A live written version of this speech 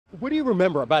What do you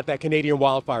remember about that Canadian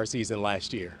wildfire season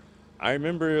last year? I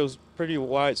remember it was pretty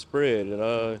widespread. It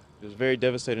was very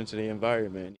devastating to the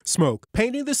environment. Smoke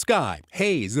painting the sky,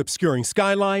 haze obscuring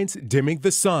skylines, dimming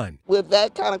the sun. With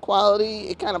that kind of quality,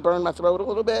 it kind of burned my throat a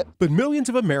little bit. But millions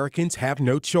of Americans have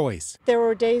no choice. There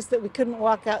were days that we couldn't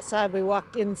walk outside. We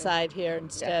walked inside here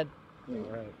instead.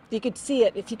 Right. You could see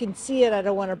it. If you can see it, I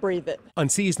don't want to breathe it.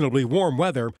 Unseasonably warm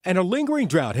weather and a lingering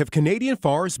drought have Canadian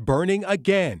forests burning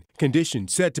again.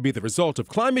 Conditions said to be the result of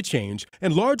climate change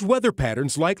and large weather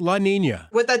patterns like La Nina.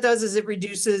 What that does is it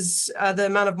reduces the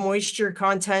amount of moisture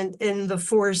content in the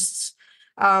forests.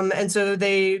 And so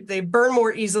they burn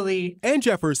more easily. Ann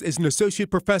Jeffers is an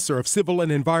associate professor of civil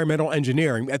and environmental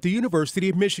engineering at the University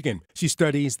of Michigan. She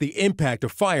studies the impact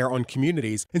of fire on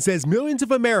communities and says millions of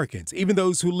Americans, even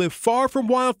those who live far from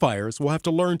wildfires, will have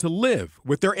to learn to live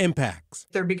with their impacts.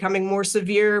 They're becoming more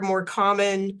severe, more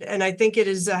common, and I think it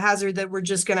is a hazard that we're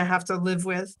just going to have to live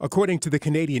with. According to the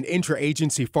Canadian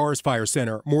Intra-Agency Forest Fire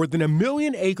Center, more than 1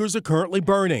 million acres are currently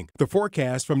burning. The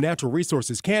forecast from Natural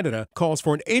Resources Canada calls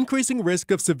for an increasing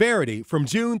risk of severity from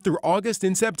June through August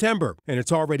and September, and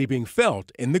it's already being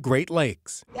felt in the Great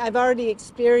Lakes. I've already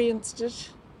experienced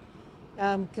it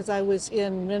because I was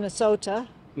in Minnesota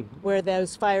where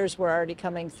those fires were already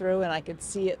coming through and I could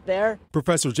see it there.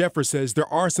 Professor Jeffers says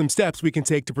there are some steps we can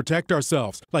take to protect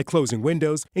ourselves, like closing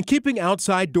windows and keeping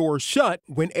outside doors shut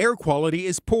when air quality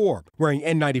is poor, wearing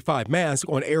N95 masks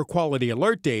on air quality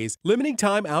alert days, limiting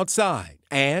time outside,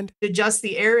 and adjust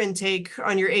the air intake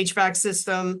on your HVAC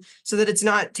system so that it's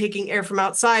not taking air from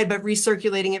outside, but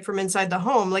recirculating it from inside the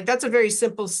home. Like, that's a very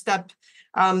simple step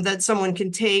that someone can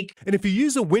take. And if you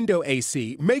use a window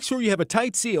AC, make sure you have a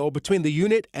tight seal between the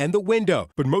unit and the window.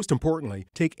 But most importantly,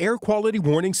 take air quality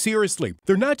warnings seriously.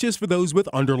 They're not just for those with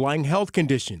underlying health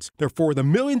conditions. They're for the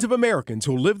millions of Americans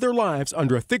who live their lives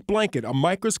under a thick blanket of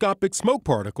microscopic smoke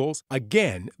particles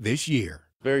again this year.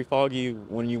 Very foggy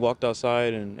when you walked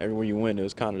outside, and everywhere you went, it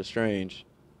was kind of strange.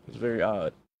 It was very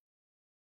odd.